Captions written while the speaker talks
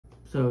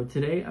So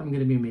today I'm going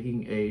to be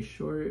making a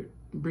short,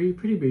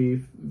 pretty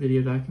brief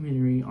video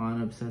documentary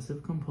on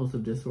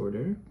obsessive-compulsive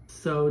disorder.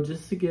 So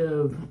just to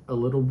give a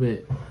little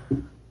bit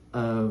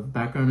of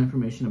background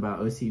information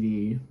about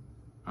OCD,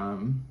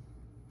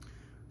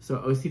 so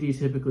OCD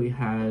typically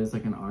has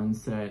like an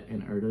onset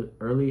in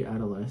early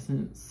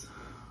adolescence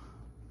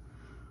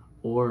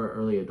or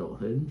early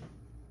adulthood.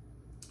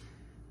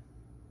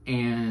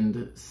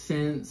 And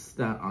since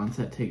that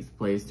onset takes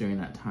place during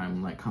that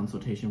time, like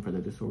consultation for the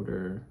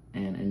disorder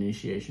and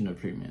initiation of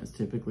treatment is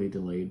typically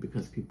delayed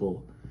because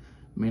people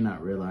may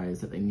not realize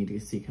that they need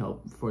to seek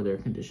help for their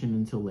condition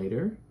until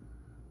later.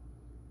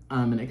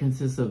 And it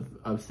consists of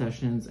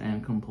obsessions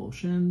and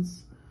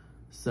compulsions.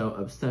 So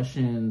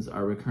obsessions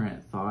are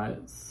recurrent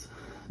thoughts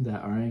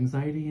that are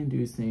anxiety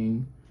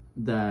inducing,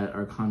 that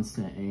are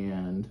constant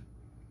and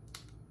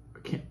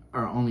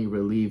are only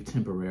relieved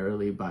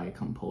temporarily by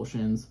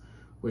compulsions,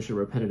 which are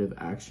repetitive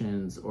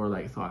actions or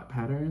like thought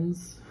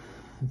patterns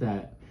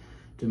that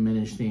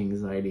diminish the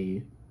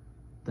anxiety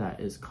that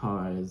is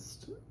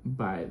caused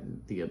by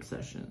the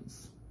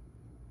obsessions.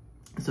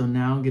 So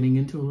now getting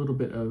into a little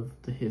bit of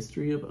the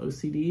history of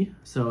OCD.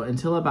 So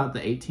until about the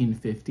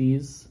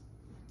 1850s,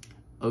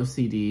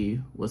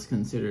 OCD was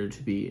considered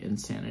to be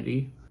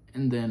insanity.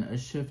 And then a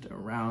shift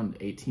around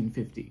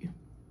 1850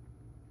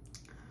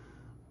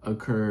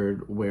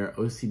 occurred where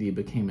OCD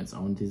became its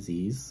own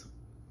disease.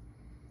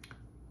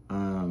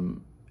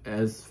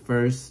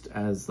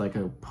 As like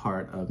a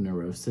part of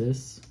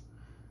neurosis,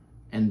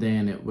 and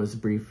then it was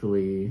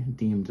briefly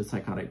deemed a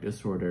psychotic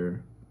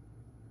disorder,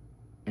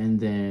 and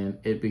then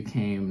it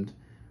became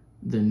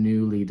the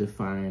newly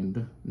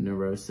defined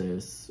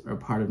neurosis, or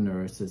part of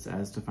neurosis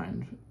as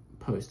defined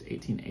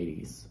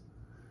post-1880s.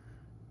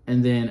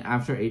 And then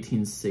after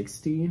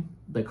 1860,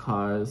 the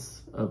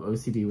cause of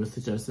OCD was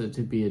suggested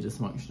to be a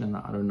dysfunction in the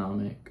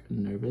autonomic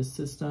nervous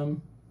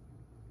system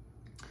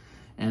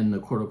and the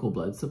cortical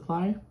blood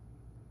supply.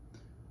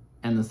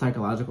 And the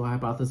psychological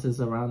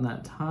hypothesis around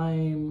that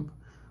time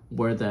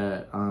were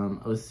that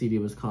OCD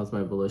was caused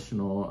by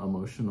volitional,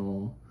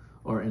 emotional,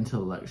 or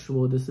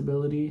intellectual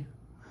disability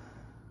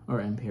or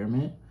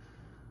impairment.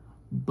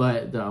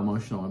 But the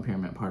emotional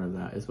impairment part of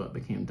that is what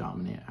became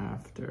dominant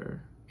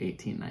after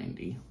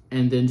 1890.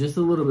 And then just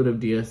a little bit of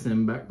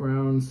DSM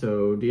background.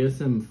 So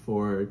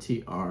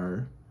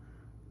DSM-4-TR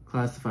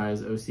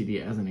classifies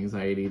OCD as an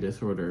anxiety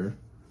disorder,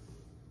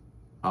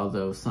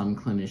 although some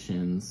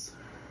clinicians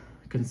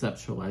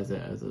conceptualize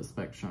it as a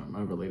spectrum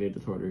of related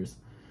disorders.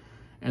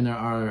 And there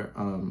are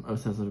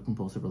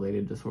obsessive-compulsive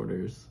related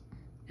disorders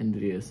in the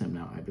DSM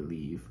now, I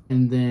believe.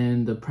 And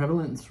then the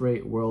prevalence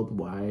rate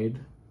worldwide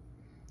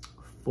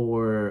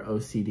for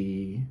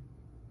OCD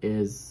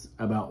is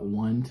about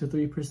 1 to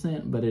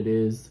 3%, but it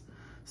is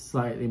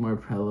slightly more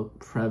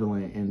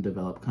prevalent in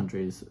developed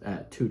countries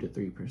at 2 to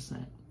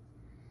 3%.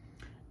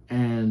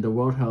 And the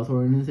World Health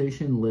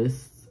Organization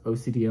lists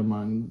OCD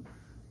among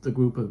the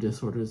group of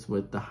disorders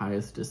with the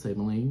highest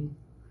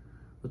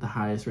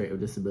rate of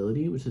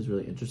disability, which is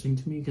really interesting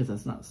to me because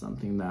that's not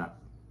something that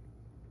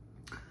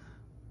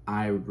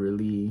I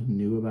really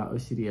knew about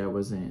OCD. I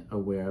wasn't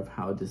aware of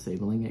how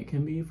disabling it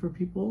can be for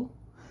people.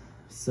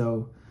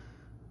 So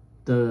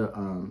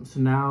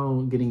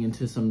now getting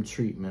into some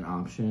treatment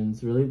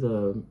options. Really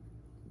the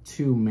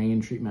two main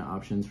treatment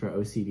options for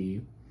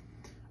OCD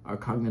are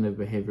cognitive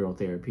behavioral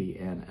therapy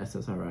and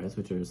SSRIs,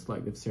 which are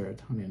selective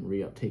serotonin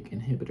reuptake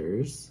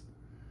inhibitors.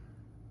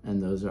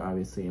 And those are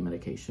obviously a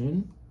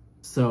medication.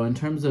 So in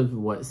terms of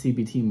what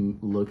CBT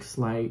looks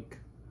like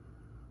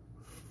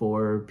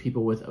for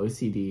people with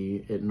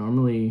OCD, it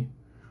normally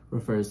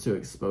refers to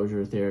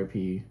exposure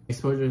therapy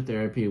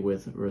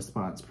with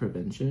response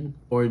prevention,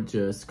 or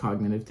just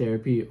cognitive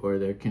therapy, or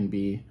there can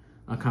be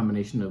a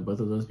combination of both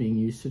of those being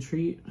used to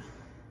treat.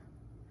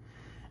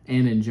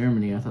 And in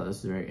Germany, I thought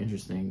this was very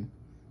interesting,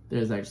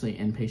 there's actually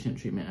inpatient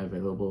treatment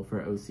available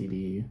for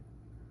OCD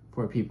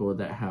for people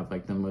that have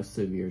like the most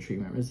severe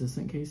treatment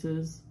resistant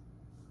cases.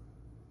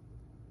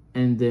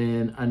 And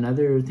then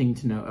another thing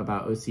to note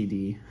about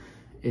OCD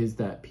is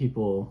that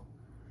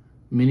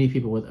many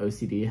people with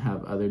OCD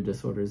have other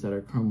disorders that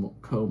are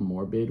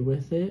comorbid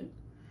with it.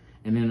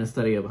 And in a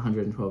study of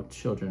 112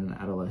 children and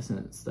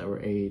adolescents that were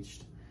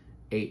aged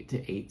 8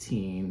 to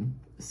 18,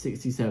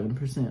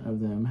 67% of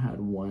them had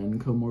one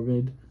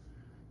comorbid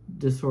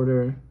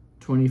disorder,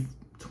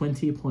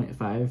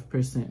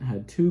 20.5%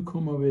 had two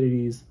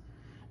comorbidities,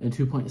 and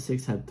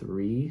 2.6 had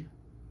 3.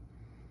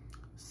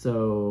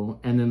 So,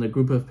 and then the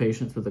group of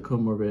patients with a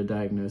comorbid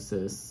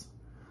diagnosis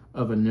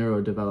of a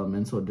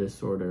neurodevelopmental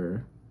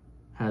disorder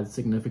had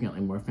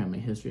significantly more family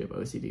history of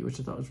OCD, which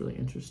I thought was really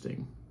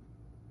interesting.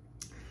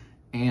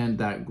 And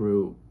that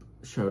group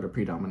showed a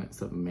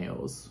predominance of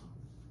males.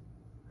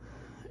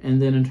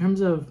 And then in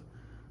terms of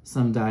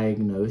some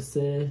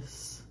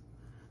diagnosis,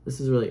 this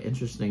is a really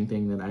interesting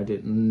thing that I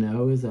didn't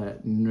know, is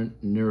that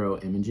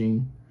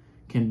neuroimaging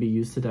can be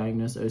used to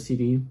diagnose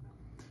OCD.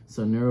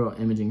 So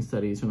neuroimaging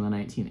studies from the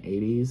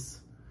 1980s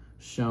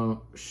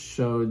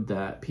showed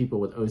that people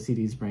with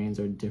OCD's brains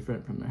are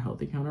different from their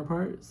healthy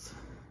counterparts.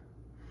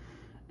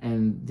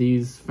 And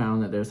these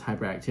found that there's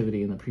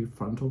hyperactivity in the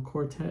prefrontal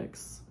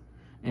cortex,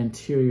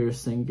 anterior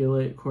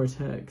cingulate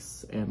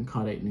cortex, and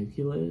caudate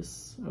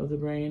nucleus of the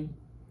brain.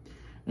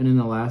 And in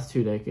the last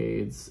 2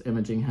 decades,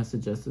 imaging has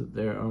suggested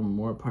there are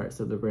more parts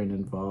of the brain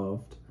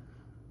involved,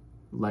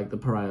 like the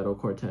parietal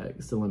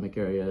cortex, the limbic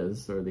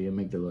areas, or the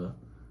amygdala,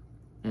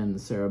 and the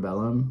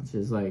cerebellum, which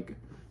is like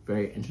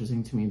very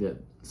interesting to me that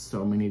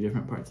so many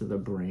different parts of the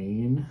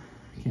brain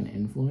can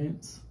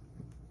influence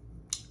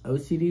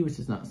OCD, which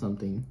is not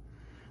something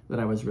that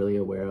I was really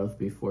aware of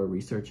before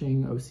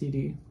researching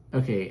OCD.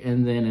 Okay,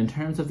 and then in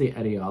terms of the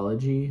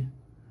etiology,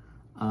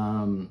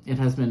 it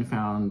has been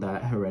found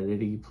that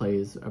heredity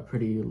plays a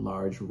pretty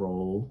large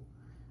role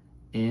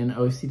in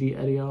OCD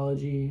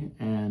etiology,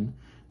 and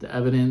the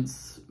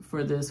evidence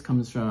for this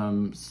comes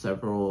from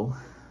several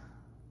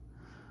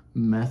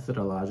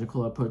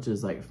methodological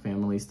approaches like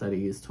family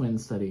studies, twin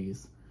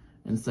studies,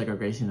 and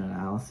segregation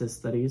analysis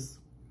studies.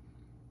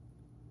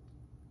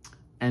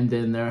 And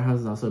then there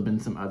has also been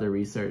some other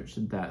research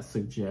that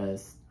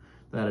suggests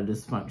that a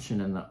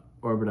dysfunction in the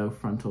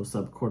orbitofrontal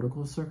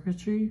subcortical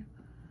circuitry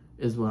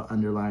is what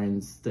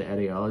underlines the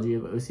etiology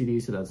of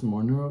OCD. So that's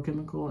more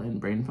neurochemical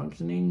and brain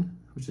functioning,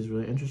 which is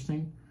really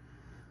interesting.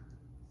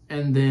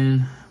 And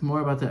then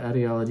more about the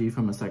etiology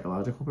from a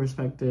psychological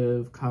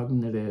perspective,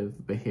 cognitive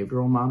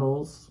behavioral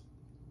models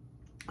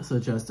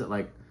suggest that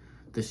like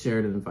the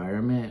shared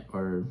environment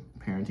or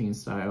parenting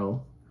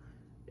style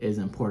is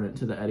important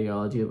to the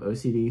etiology of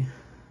OCD.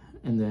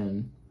 And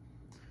then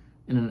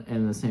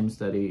in the same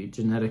study,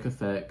 genetic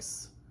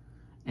effects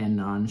and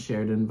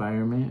non-shared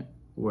environment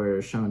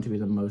were shown to be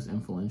the most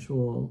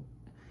influential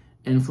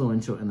in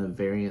the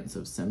variance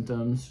of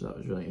symptoms. So that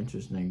was really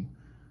interesting.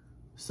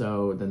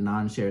 So the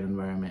non-shared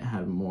environment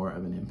had more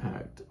of an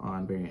impact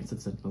on variance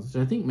of symptoms,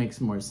 which I think makes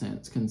more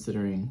sense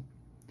considering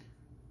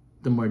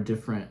the more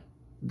different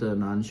the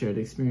non-shared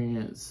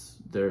experience,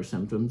 their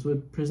symptoms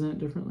would present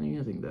differently.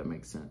 I think that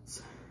makes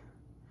sense.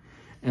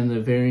 And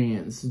the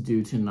variance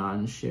due to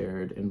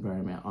non-shared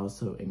environment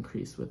also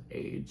increased with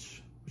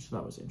age, which I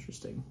thought was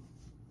interesting.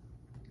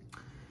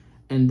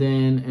 And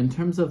then in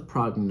terms of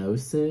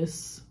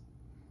prognosis,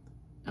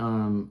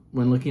 when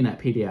looking at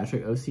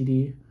pediatric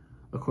OCD,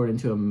 according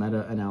to a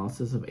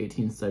meta-analysis of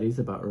 18 studies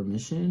about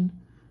remission,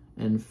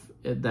 and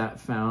that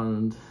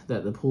found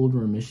that the pooled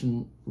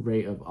remission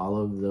rate of all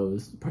of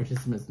those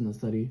participants in the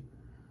study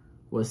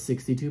was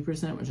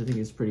 62%, which I think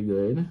is pretty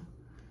good.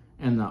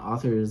 And the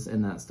authors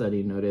in that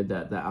study noted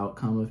that the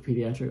outcome of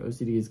pediatric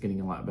OCD is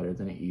getting a lot better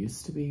than it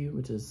used to be,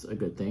 which is a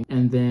good thing.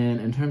 And then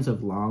in terms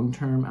of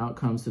long-term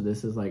outcomes, so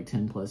this is like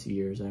 10 plus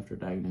years after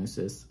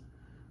diagnosis,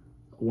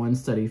 one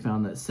study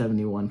found that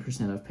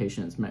 71% of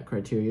patients met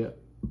criteria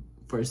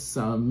for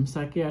some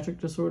psychiatric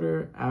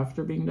disorder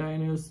after being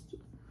diagnosed,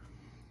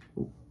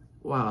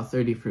 while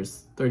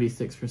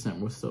 36%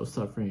 were still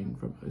suffering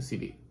from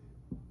OCD.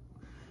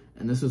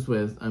 And this was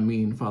with a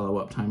mean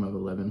follow-up time of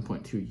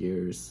 11.2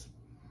 years.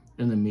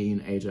 And the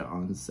mean age at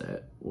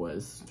onset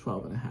was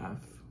 12.5.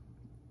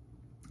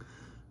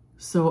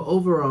 So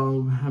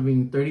overall,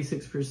 having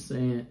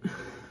 36%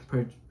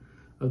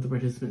 of the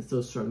participants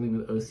still struggling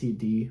with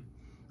OCD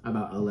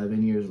about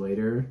 11 years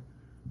later,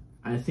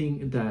 I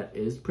think that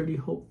is pretty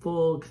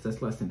hopeful because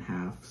that's less than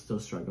half still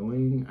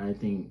struggling. I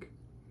think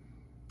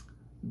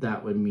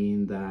that would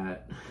mean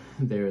that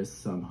there is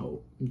some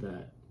hope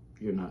that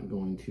you're not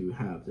going to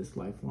have this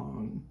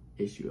lifelong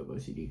issue of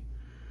OCD.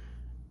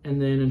 And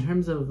then in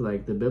terms of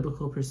like the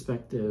biblical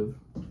perspective,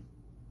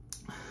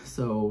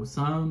 so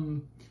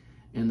some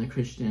in the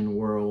Christian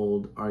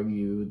world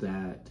argue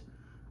that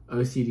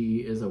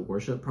OCD is a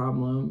worship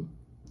problem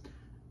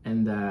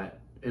and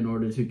that in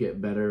order to get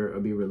better or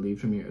be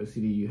relieved from your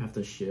OCD, you have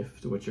to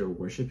shift what you're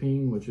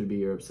worshiping, which would be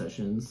your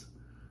obsessions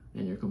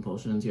and your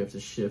compulsions. You have to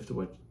shift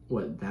what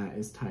that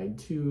is tied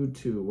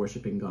to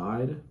worshiping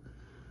God,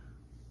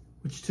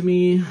 which to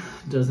me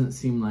doesn't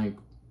seem like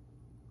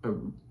a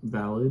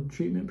valid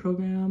treatment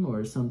program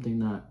or something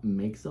that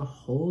makes a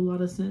whole lot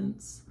of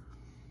sense.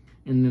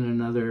 And then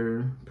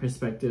another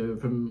perspective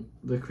from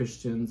the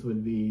Christians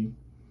would be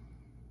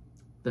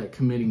that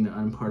committing the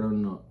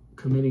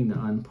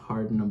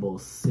unpardonable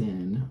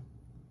sin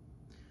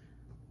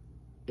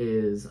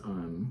is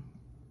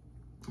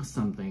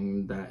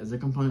something that is a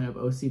component of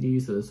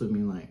OCD. So this would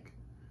mean like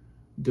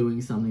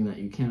doing something that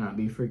you cannot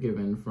be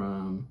forgiven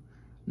from,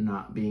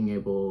 not being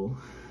able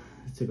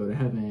to go to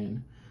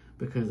heaven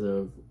because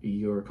of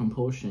your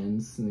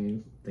compulsions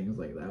and things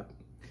like that.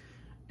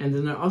 And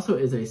then there also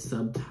is a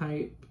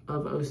subtype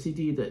of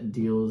OCD that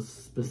deals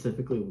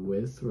specifically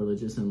with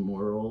religious and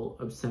moral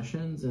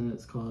obsessions, and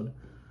it's called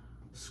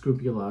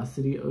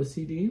scrupulosity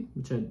OCD,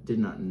 which I did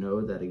not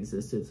know that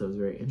existed, so it was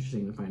very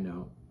interesting to find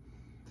out.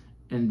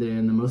 And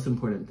then the most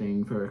important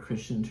thing for a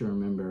Christian to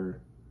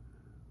remember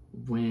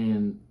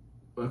when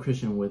a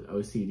Christian with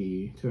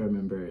OCD to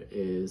remember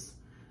is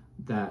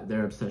that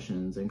their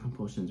obsessions and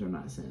compulsions are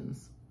not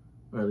sins.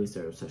 Or at least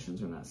their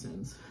obsessions are not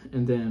sins.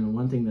 And then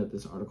one thing that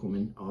this article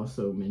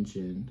also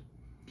mentioned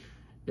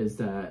is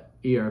that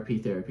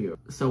ERP therapy.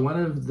 So one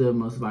of the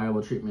most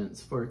viable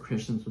treatments for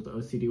Christians with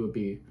OCD would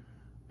be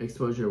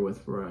exposure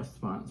with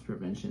response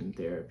prevention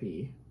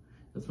therapy.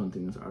 That's one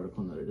thing this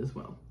article noted as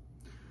well.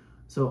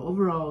 So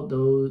overall,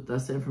 though,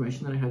 that's the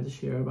information that I had to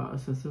share about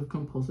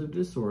obsessive-compulsive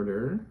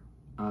disorder.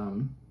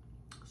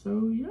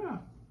 So yeah,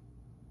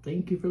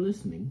 thank you for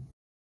listening.